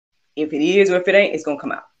If it is or if it ain't, it's gonna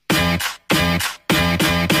come out.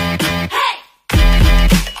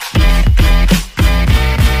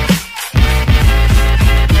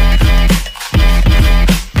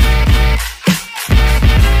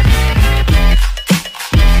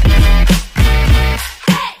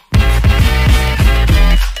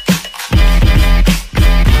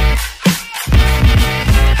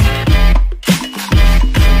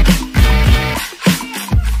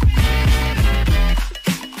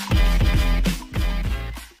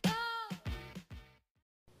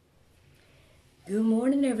 Good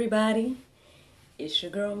morning, everybody. It's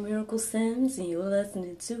your girl Miracle Sims, and you're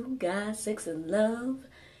listening to God, Sex, and Love,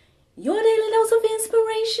 your daily dose of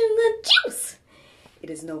inspiration, the juice. It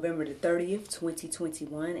is November the 30th,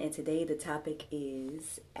 2021, and today the topic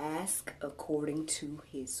is Ask According to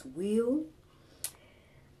His Will.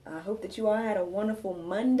 I hope that you all had a wonderful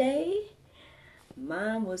Monday.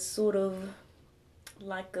 Mine was sort of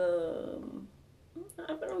like I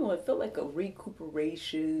don't know, it felt like a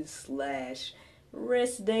recuperation /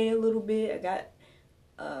 rest day a little bit. I got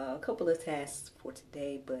a couple of tasks for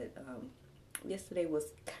today, but yesterday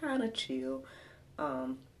was kind of chill.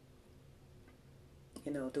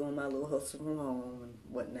 Doing my little hustle from home and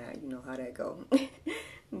whatnot. You know how that go.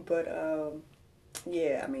 But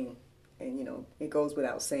yeah, I mean, and it goes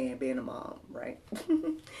without saying, being a mom, right?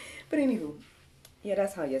 But anywho, yeah,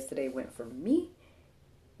 that's how yesterday went for me.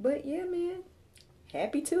 But yeah, man,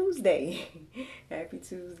 happy Tuesday. Happy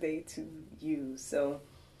Tuesday to you. So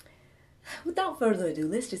without further ado,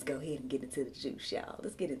 let's just go ahead and get into the juice, y'all.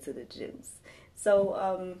 Let's get into the juice.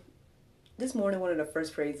 So this morning, one of the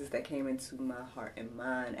first phrases that came into my heart and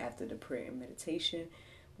mind after the prayer and meditation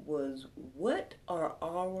was, what are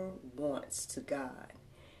our wants to God?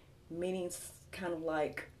 Meaning kind of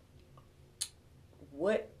like,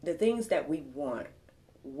 what the things that we want,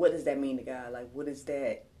 what does that mean to God? Like, what is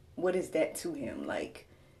that to him? Like,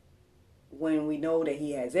 when we know that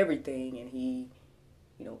he has everything and he,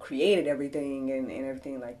 created everything and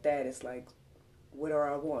everything like that, it's like, what are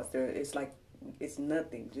our wants? It's like, it's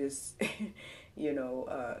nothing. Just,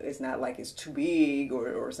 it's not like it's too big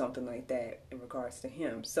or something like that in regards to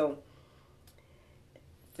him. So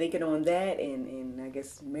thinking on that and I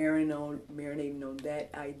guess marinating on that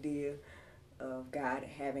idea of God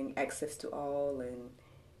having access to all and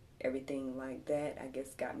everything like that, I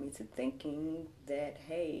guess got me to thinking that,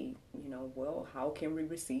 hey, well, how can we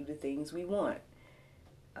receive the things we want?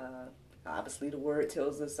 Obviously, the word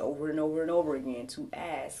tells us over and over and over again to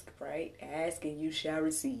ask, right? Ask and you shall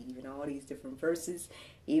receive, and all these different verses,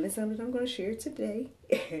 even some that I'm going to share today.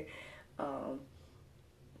 All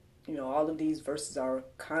of these verses are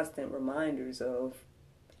constant reminders of,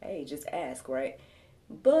 hey, just ask, right?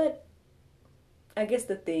 But I guess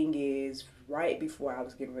the thing is, right before I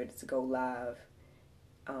was getting ready to go live,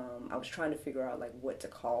 I was trying to figure out like what to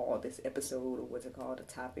call this episode or what to call the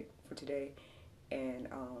topic for today, and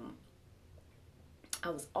I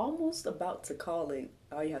was almost about to call it,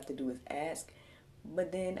 all you have to do is ask,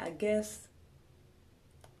 but then I guess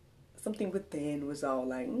something within was all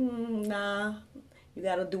like, nah, you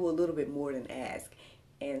gotta do a little bit more than ask.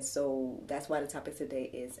 And so that's why the topic today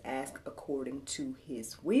is ask according to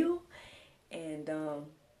his will. And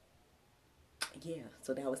yeah,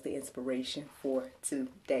 so that was the inspiration for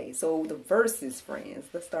today. So the verses, friends,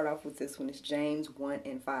 let's start off with this one. It's James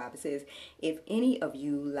 1:5. It says, if any of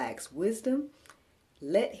you lacks wisdom,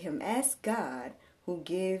 let him ask God, who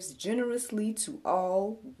gives generously to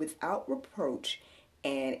all without reproach,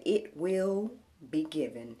 and it will be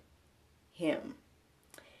given him.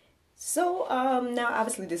 So now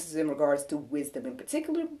obviously this is in regards to wisdom in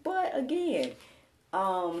particular, but again,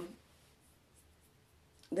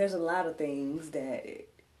 there's a lot of things that,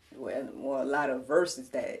 well, a lot of verses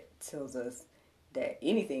that tells us that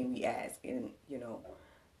anything we ask and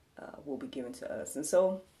will be given to us. And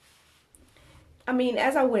so, I mean,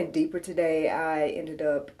 as I went deeper today, I ended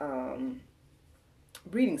up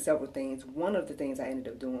reading several things. One of the things I ended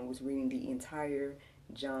up doing was reading the entire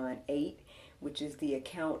John 8, which is the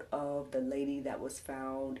account of the lady that was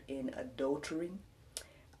found in adultery.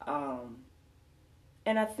 And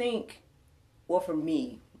I think, well, for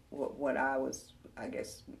me, what I was, I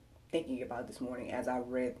guess, thinking about this morning as I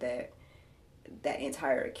read that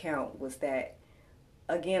entire account was that,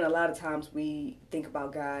 again, a lot of times we think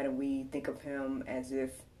about God and we think of him as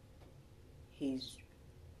if he's,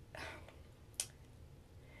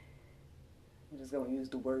 I'm just going to use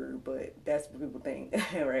the word, but that's what people think,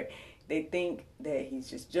 right? They think that he's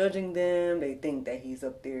just judging them. They think that he's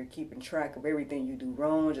up there keeping track of everything you do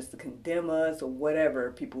wrong just to condemn us or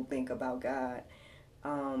whatever people think about God.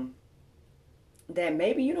 that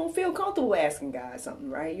maybe you don't feel comfortable asking God something,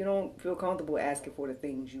 right? You don't feel comfortable asking for the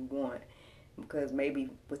things you want because maybe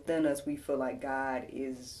within us we feel like God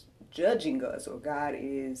is judging us or God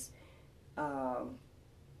is um,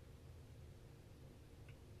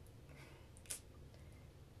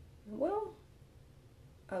 well,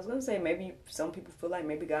 I was gonna say maybe some people feel like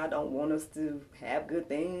maybe God don't want us to have good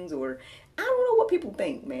things, or I don't know what people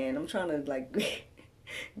think, man. I'm trying to like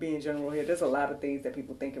be in general here. There's a lot of things that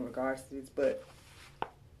people think in regards to this, but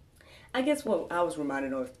I guess what I was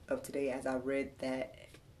reminded of today as I read that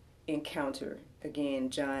encounter again,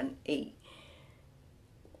 John 8,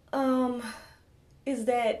 um, is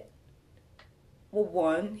that well,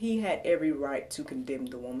 one, he had every right to condemn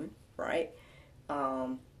the woman, right?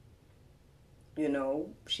 Um,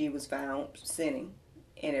 she was found sinning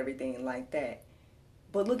and everything like that.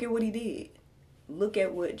 But look at what he did. Look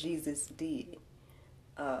at what Jesus did.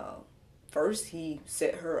 Uh, First, he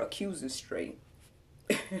set her accusers straight.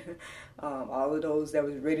 All of those that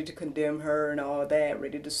was ready to condemn her and all that,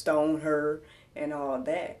 ready to stone her and all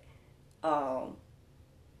that. Um,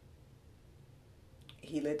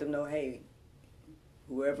 he let them know, hey,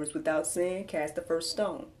 whoever's without sin, cast the first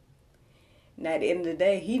stone. Now, at the end of the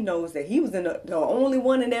day, he knows that he was the only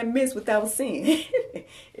one in that midst without sin.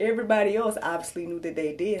 Everybody else obviously knew that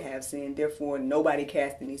they did have sin. Therefore, nobody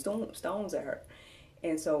cast any stones at her.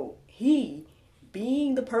 And so he,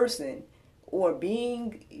 being the person, or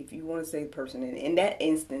being, if you want to say the person, in that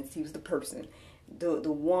instance, he was the person,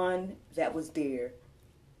 the one that was there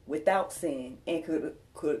without sin and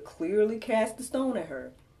could clearly cast the stone at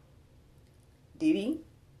her. Did he?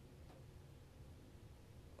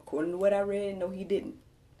 According to what I read, no, he didn't.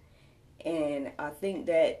 And I think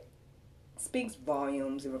that speaks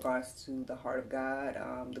volumes in regards to the heart of God,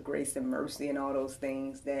 the grace and mercy and all those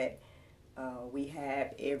things that we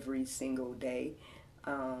have every single day.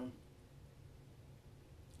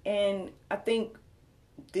 And I think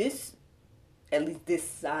this, at least this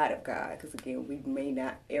side of God, because again, we may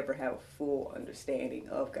not ever have a full understanding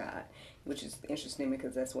of God, which is interesting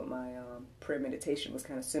because that's what my prayer meditation was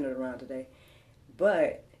kind of centered around today.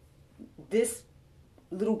 But this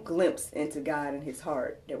little glimpse into God and his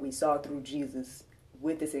heart that we saw through Jesus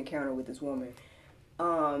with this encounter with this woman,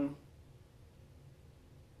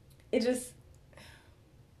 it just,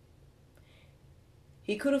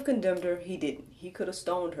 he could have condemned her, he didn't. He could have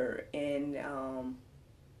stoned her and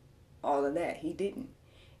all of that, he didn't.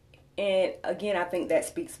 And again, I think that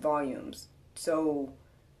speaks volumes. So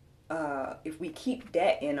if we keep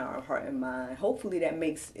that in our heart and mind, hopefully that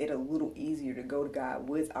makes it a little easier to go to God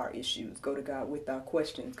with our issues, go to God with our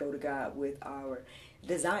questions, go to God with our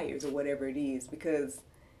desires or whatever it is. Because,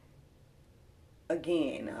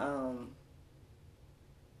 again,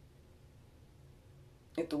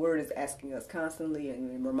 if the word is asking us constantly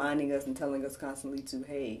and reminding us and telling us constantly to,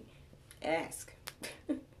 hey, ask.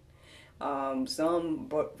 Some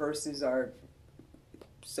verses are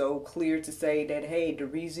so clear to say that, hey, the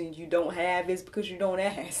reason you don't have is because you don't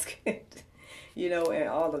ask. And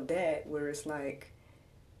all of that, where it's like,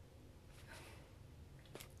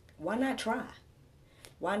 why not try?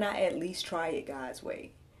 Why not at least try it God's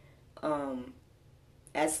way?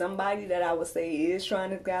 As somebody that I would say is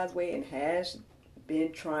trying it God's way and has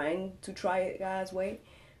been trying to try it God's way,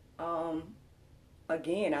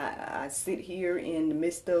 again, I sit here in the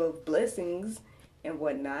midst of blessings and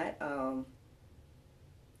whatnot.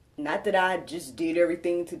 Not that I just did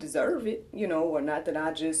everything to deserve it, or not that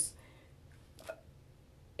I just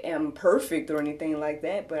am perfect or anything like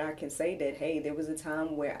that, but I can say that, hey, there was a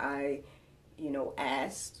time where I,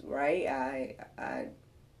 asked, right? I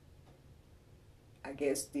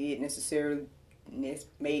guess made necessary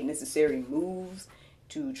moves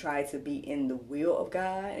to try to be in the will of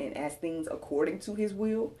God and ask things according to his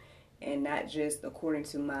will and not just according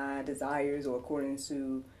to my desires or according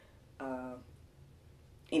to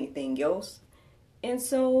anything else. And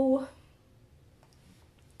so,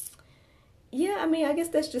 yeah, I mean, I guess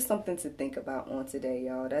that's just something to think about on today,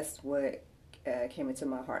 y'all. That's what came into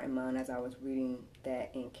my heart and mind as I was reading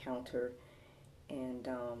that encounter. And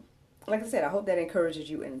like I said, I hope that encourages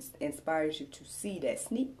you and inspires you to see that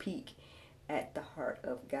sneak peek at the heart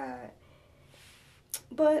of God.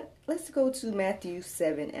 But let's go to Matthew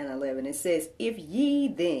 7:11. It says, if ye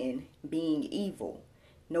then, being evil,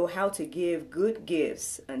 know how to give good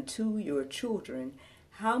gifts unto your children,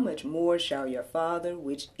 how much more shall your Father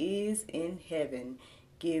which is in heaven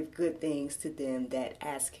give good things to them that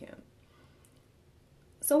ask him?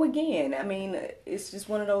 So again, I mean, it's just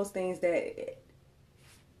one of those things that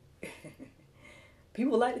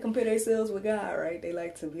people like to compare themselves with God, right? They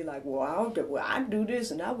like to be like, well, I do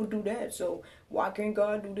this and I will do that. So why can't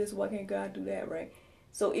God do this? Why can't God do that, right?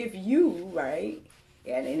 So if you, right,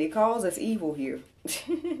 and it calls us evil here.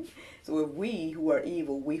 So if we who are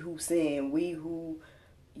evil, we who sin, we who,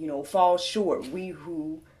 fall short, we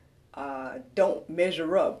who don't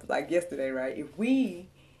measure up, like yesterday, right? If we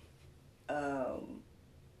know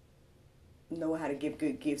how to give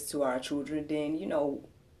good gifts to our children, then,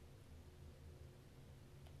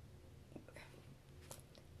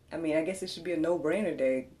 I guess it should be a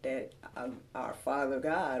no-brainer that our Father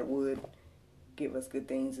God would give us good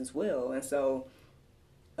things as well. And so,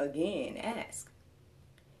 again, ask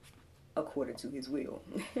according to his will.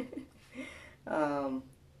 Now,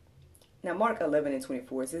 Mark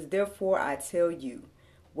 11:24 says, therefore I tell you,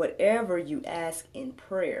 whatever you ask in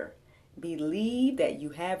prayer, believe that you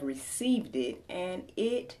have received it, and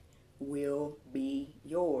it will be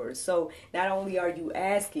yours. So not only are you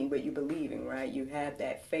asking, but you're believing, right? You have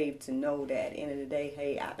that faith to know that at the end of the day,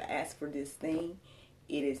 hey, I've asked for this thing.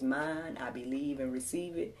 It is mine. I believe and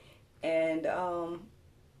receive it. And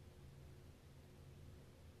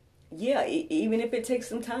even if it takes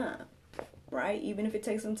some time, right? Even if it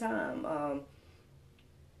takes some time.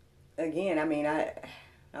 Again,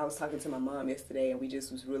 I was talking to my mom yesterday, and we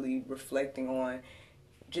just was really reflecting on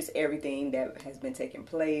just everything that has been taking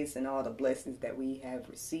place and all the blessings that we have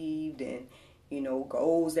received, and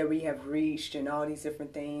goals that we have reached, and all these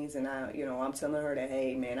different things. And I'm telling her that,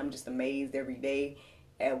 hey man, I'm just amazed every day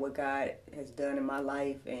at what God has done in my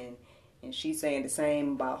life, and she's saying the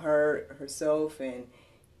same about herself, and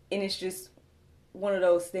it's just one of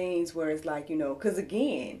those things where it's like, because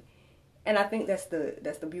again, and I think that's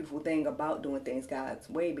the beautiful thing about doing things God's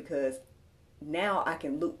way, because now I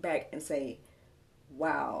can look back and say,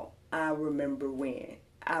 wow, I remember when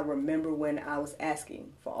I was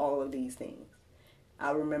asking for all of these things.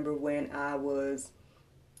 I remember when I was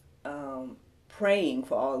praying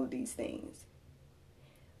for all of these things.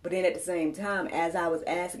 But then at the same time, as I was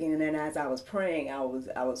asking and then as I was praying, I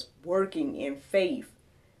was working in faith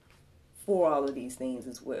for all of these things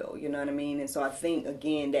as well. You know what I mean? And so I think,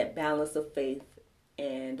 again, that balance of faith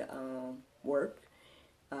and work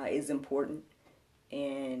is important.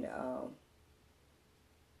 And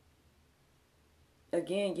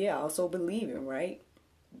again, also believing, right?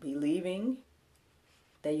 Believing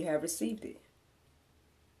that you have received it.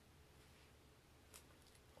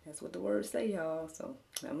 That's what the words say, y'all. So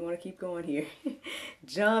I'm going to keep going here.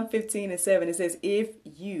 John 15:7, it says, if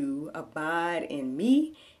you abide in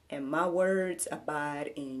me and my words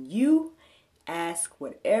abide in you, ask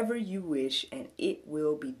whatever you wish and it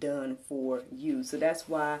will be done for you. So that's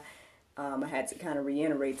why I had to kind of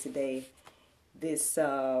reiterate today this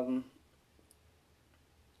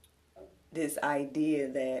this idea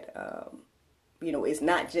that it's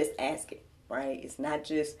not just asking, right? It's not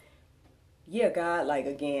just, God, like,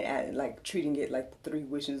 again, like treating it like the three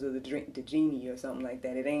wishes of the genie or something like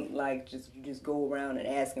that. It ain't like you just go around and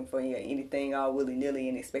asking for anything all willy-nilly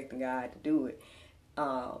and expecting God to do it.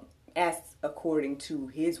 Ask according to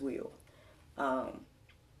his will.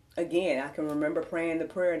 Again, I can remember praying the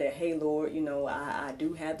prayer that, hey, Lord, I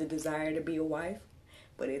do have the desire to be a wife,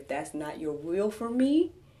 but if that's not your will for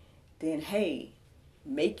me, then, hey,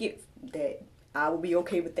 make it that I will be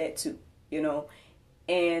okay with that too, And,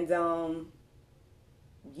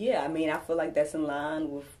 I feel like that's in line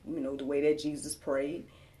with, the way that Jesus prayed.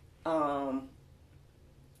 And,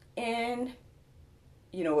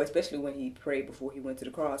 especially when he prayed before he went to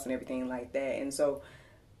the cross and everything like that. And so,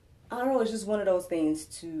 I don't know, it's just one of those things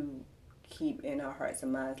to keep in our hearts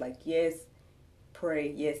and minds. Like, yes,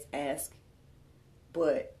 pray, yes, ask,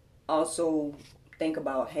 but also think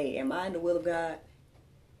about, hey, am I in the will of God?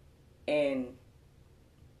 And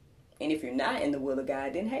if you're not in the will of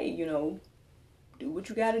God, then, hey, do what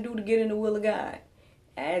you got to do to get in the will of God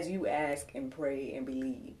as you ask and pray and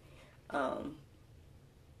believe.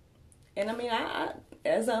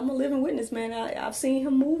 As I'm a living witness, man, I've seen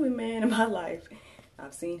him moving, man, in my life.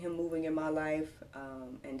 I've seen him moving in my life,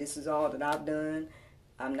 and this is all that I've done.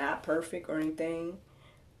 I'm not perfect or anything.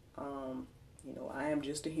 I am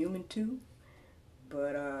just a human too.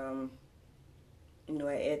 But, at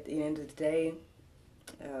the end of the day,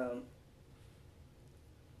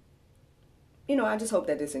 I just hope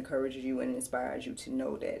that this encourages you and inspires you to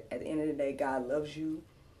know that at the end of the day, God loves you.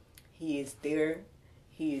 He is there.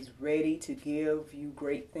 He is ready to give you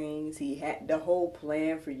great things. He had the whole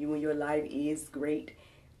plan for you in your life is great.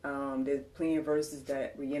 There's plenty of verses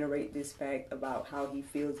that reiterate this fact about how he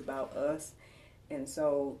feels about us. And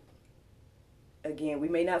so, again, we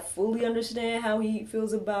may not fully understand how he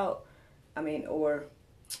feels about, or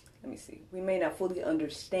let me see. We may not fully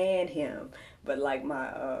understand him, but like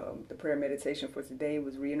my the prayer meditation for today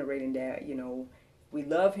was reiterating that, we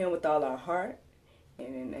love him with all our heart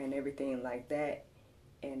and everything like that,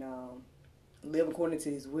 and live according to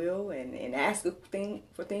his will and ask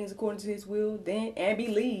for things according to his will, then and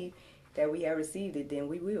believe that we have received it, then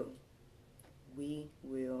we will. We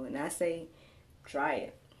will. And I say, try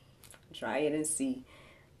it. Try it and see.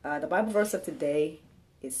 The Bible verse of today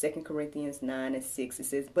is 2 Corinthians 9:6. It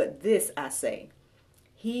says, "But this I say,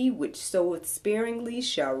 he which soweth sparingly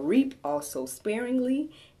shall reap also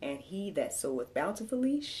sparingly, and he that soweth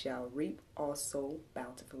bountifully shall reap also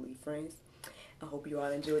bountifully." Friends, I hope you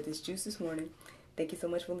all enjoyed this juice this morning. Thank you so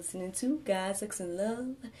much for listening to God, Sex, and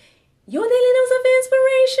Love, your daily dose of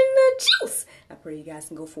inspiration, the juice. I pray you guys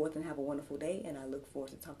can go forth and have a wonderful day, and I look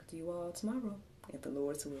forward to talking to you all tomorrow, if the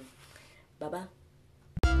Lord's will. Bye-bye.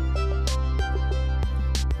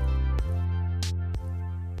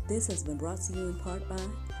 This has been brought to you in part by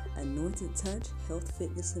Anointed Touch Health,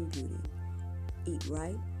 Fitness, and Beauty. Eat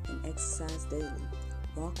right and exercise daily.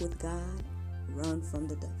 Walk with God. Run from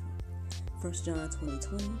the devil. 1 John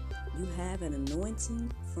 20:20. You have an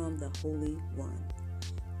anointing from the Holy One.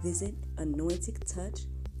 Visit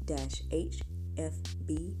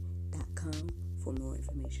anointedtouch-hfb.com for more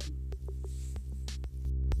information.